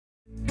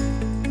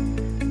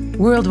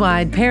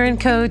Worldwide parent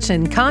coach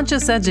and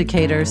conscious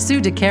educator Sue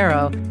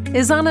DeCaro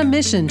is on a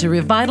mission to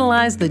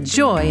revitalize the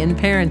joy in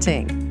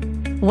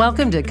parenting.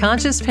 Welcome to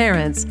Conscious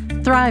Parents,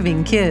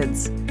 Thriving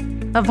Kids,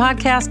 a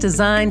podcast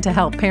designed to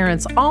help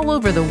parents all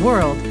over the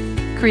world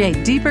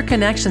create deeper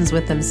connections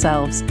with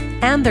themselves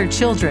and their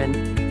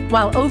children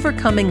while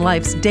overcoming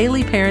life's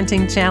daily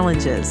parenting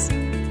challenges.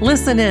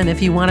 Listen in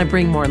if you want to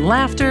bring more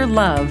laughter,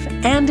 love,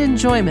 and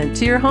enjoyment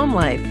to your home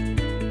life.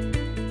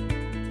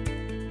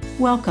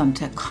 Welcome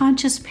to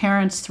Conscious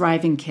Parents,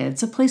 Thriving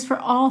Kids, a place for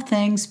all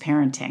things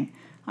parenting.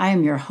 I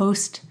am your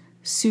host,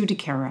 Sue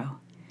DeCaro.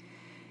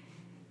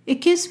 It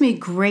gives me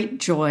great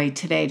joy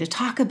today to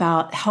talk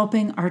about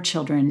helping our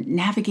children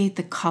navigate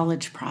the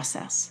college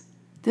process.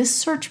 This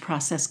search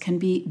process can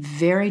be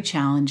very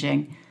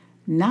challenging,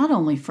 not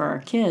only for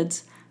our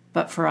kids,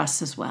 but for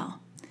us as well.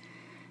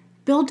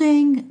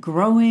 Building,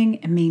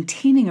 growing, and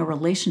maintaining a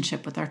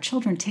relationship with our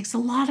children takes a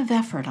lot of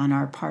effort on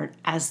our part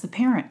as the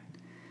parent.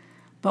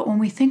 But when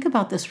we think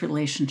about this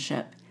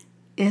relationship,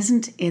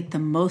 isn't it the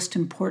most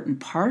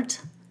important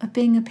part of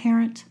being a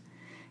parent?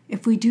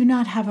 If we do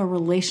not have a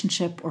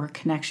relationship or a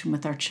connection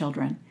with our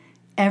children,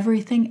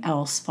 everything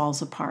else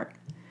falls apart.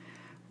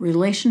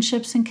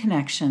 Relationships and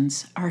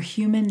connections are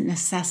human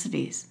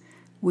necessities.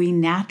 We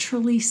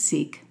naturally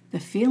seek the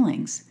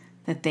feelings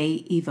that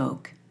they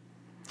evoke.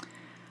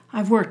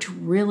 I've worked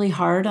really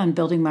hard on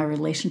building my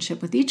relationship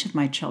with each of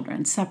my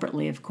children,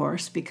 separately, of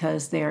course,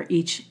 because they are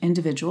each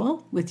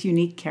individual with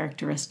unique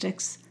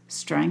characteristics,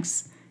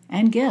 strengths,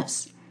 and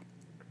gifts.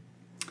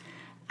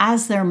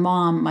 As their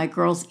mom, my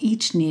girls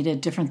each needed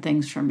different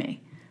things from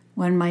me.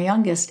 When my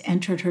youngest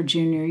entered her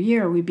junior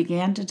year, we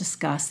began to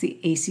discuss the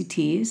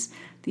ACTs,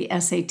 the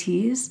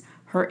SATs,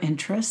 her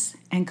interests,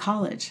 and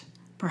college.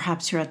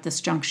 Perhaps you're at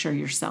this juncture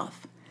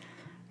yourself.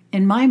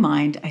 In my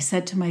mind, I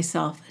said to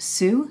myself,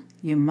 Sue,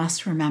 you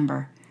must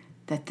remember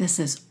that this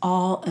is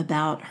all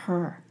about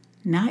her,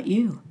 not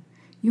you.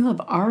 You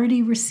have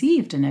already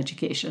received an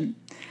education.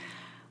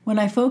 When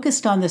I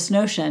focused on this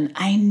notion,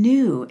 I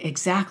knew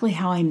exactly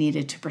how I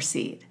needed to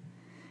proceed.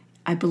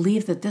 I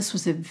believe that this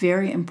was a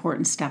very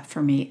important step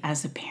for me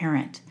as a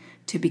parent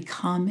to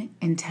become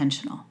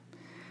intentional.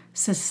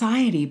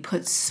 Society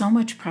puts so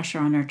much pressure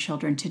on our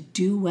children to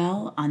do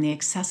well on the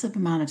excessive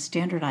amount of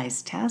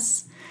standardized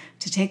tests,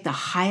 to take the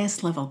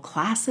highest level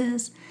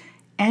classes,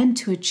 and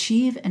to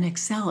achieve and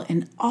excel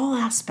in all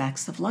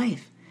aspects of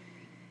life.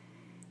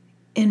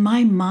 In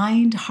my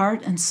mind,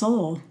 heart, and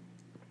soul,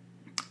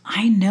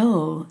 I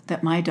know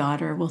that my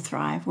daughter will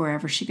thrive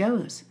wherever she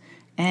goes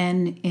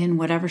and in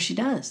whatever she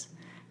does.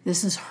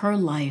 This is her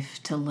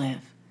life to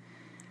live.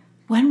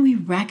 When we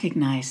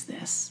recognize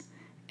this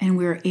and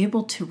we're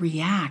able to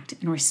react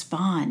and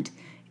respond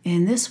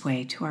in this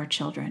way to our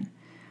children,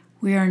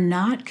 we are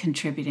not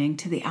contributing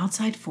to the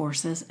outside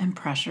forces and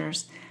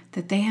pressures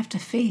that they have to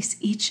face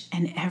each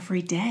and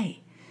every day.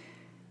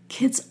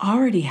 Kids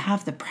already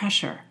have the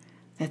pressure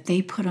that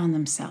they put on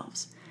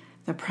themselves,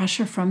 the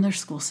pressure from their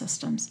school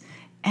systems,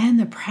 and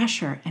the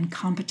pressure and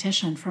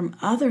competition from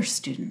other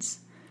students.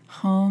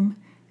 Home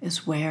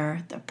is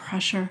where the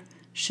pressure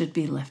should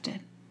be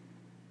lifted.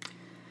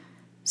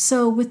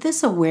 So with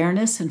this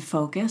awareness and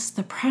focus,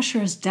 the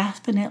pressure is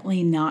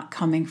definitely not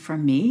coming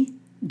from me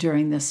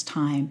during this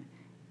time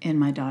in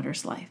my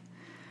daughter's life.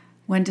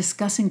 When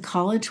discussing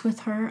college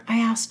with her, I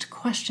asked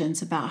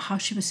questions about how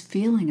she was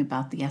feeling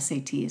about the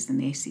SATs and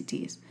the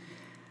ACTs.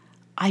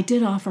 I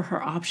did offer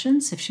her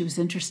options if she was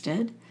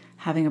interested,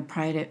 having a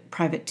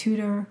private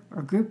tutor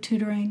or group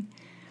tutoring.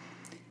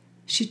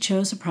 She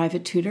chose a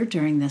private tutor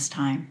during this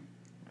time.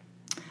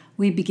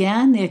 We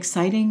began the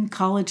exciting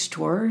college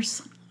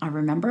tours. I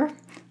remember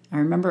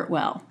it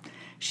well.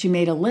 She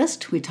made a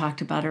list, we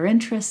talked about her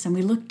interests, and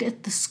we looked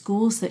at the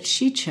schools that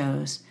she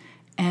chose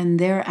and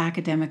their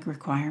academic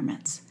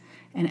requirements.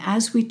 And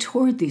as we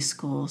toured these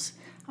schools,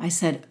 I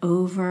said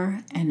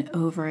over and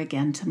over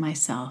again to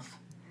myself,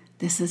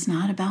 this is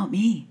not about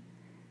me.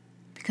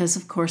 Because,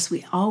 of course,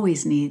 we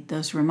always need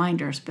those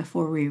reminders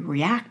before we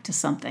react to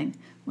something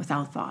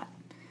without thought.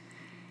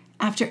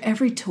 After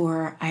every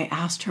tour, I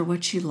asked her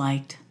what she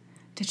liked.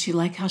 Did she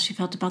like how she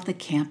felt about the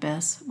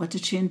campus? What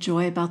did she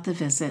enjoy about the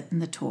visit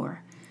and the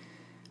tour?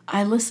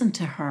 I listened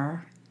to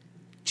her,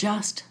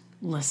 just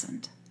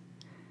listened.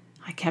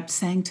 I kept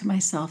saying to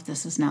myself,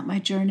 this is not my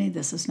journey,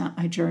 this is not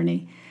my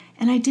journey.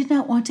 And I did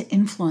not want to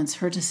influence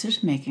her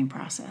decision-making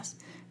process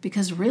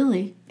because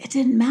really, it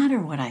didn't matter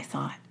what I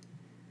thought.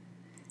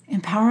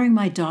 Empowering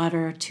my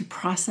daughter to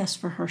process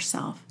for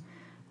herself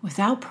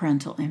without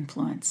parental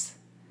influence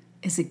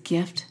is a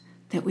gift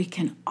that we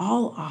can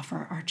all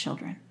offer our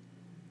children.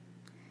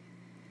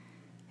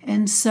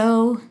 And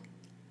so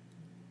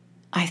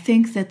I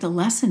think that the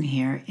lesson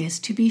here is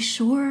to be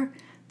sure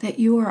that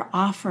you are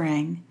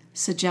offering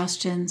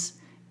suggestions,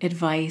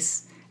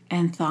 advice,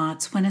 and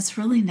thoughts when it's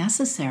really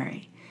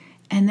necessary,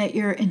 and that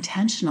you're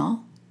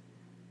intentional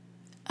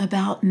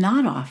about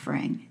not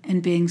offering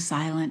and being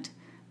silent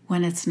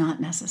when it's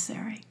not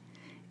necessary.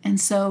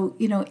 And so,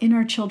 in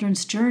our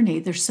children's journey,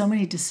 there's so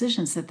many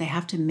decisions that they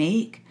have to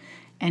make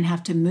and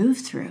have to move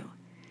through.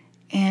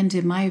 And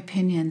in my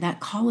opinion, that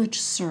college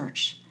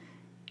search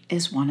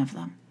is one of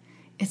them.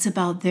 It's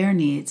about their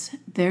needs,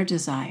 their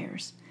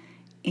desires,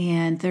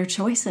 and their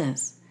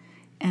choices,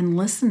 and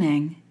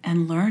listening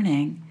and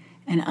learning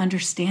and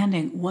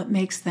understanding what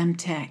makes them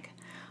tick,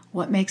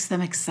 what makes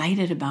them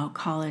excited about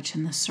college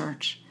and the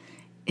search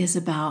is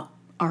about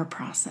our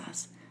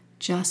process,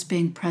 just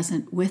being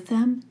present with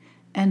them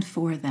and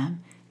for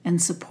them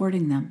and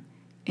supporting them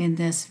in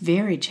this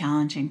very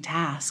challenging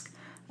task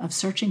of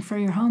searching for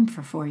your home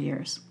for 4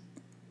 years.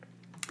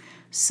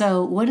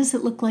 So what does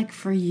it look like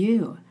for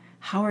you?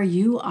 How are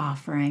you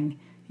offering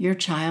your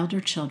child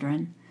or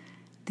children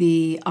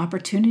the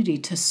opportunity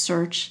to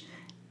search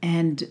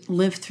and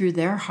live through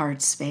their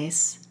heart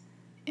space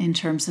in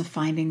terms of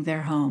finding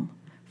their home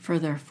for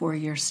their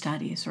 4-year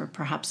studies or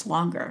perhaps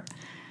longer?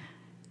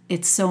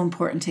 It's so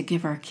important to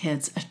give our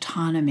kids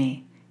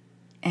autonomy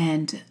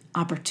and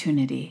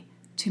opportunity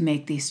to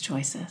make these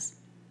choices.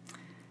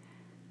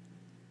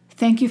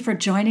 Thank you for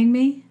joining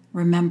me.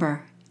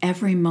 Remember,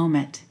 every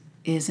moment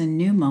is a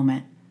new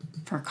moment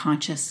for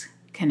conscious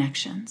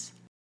connections.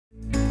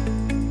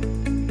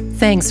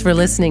 Thanks for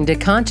listening to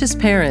Conscious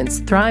Parents,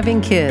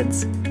 Thriving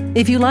Kids.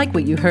 If you like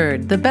what you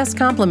heard, the best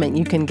compliment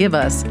you can give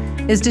us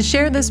is to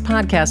share this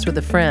podcast with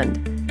a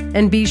friend.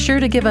 And be sure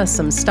to give us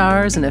some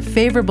stars and a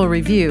favorable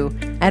review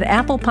at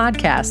Apple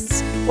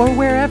Podcasts or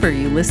wherever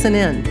you listen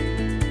in.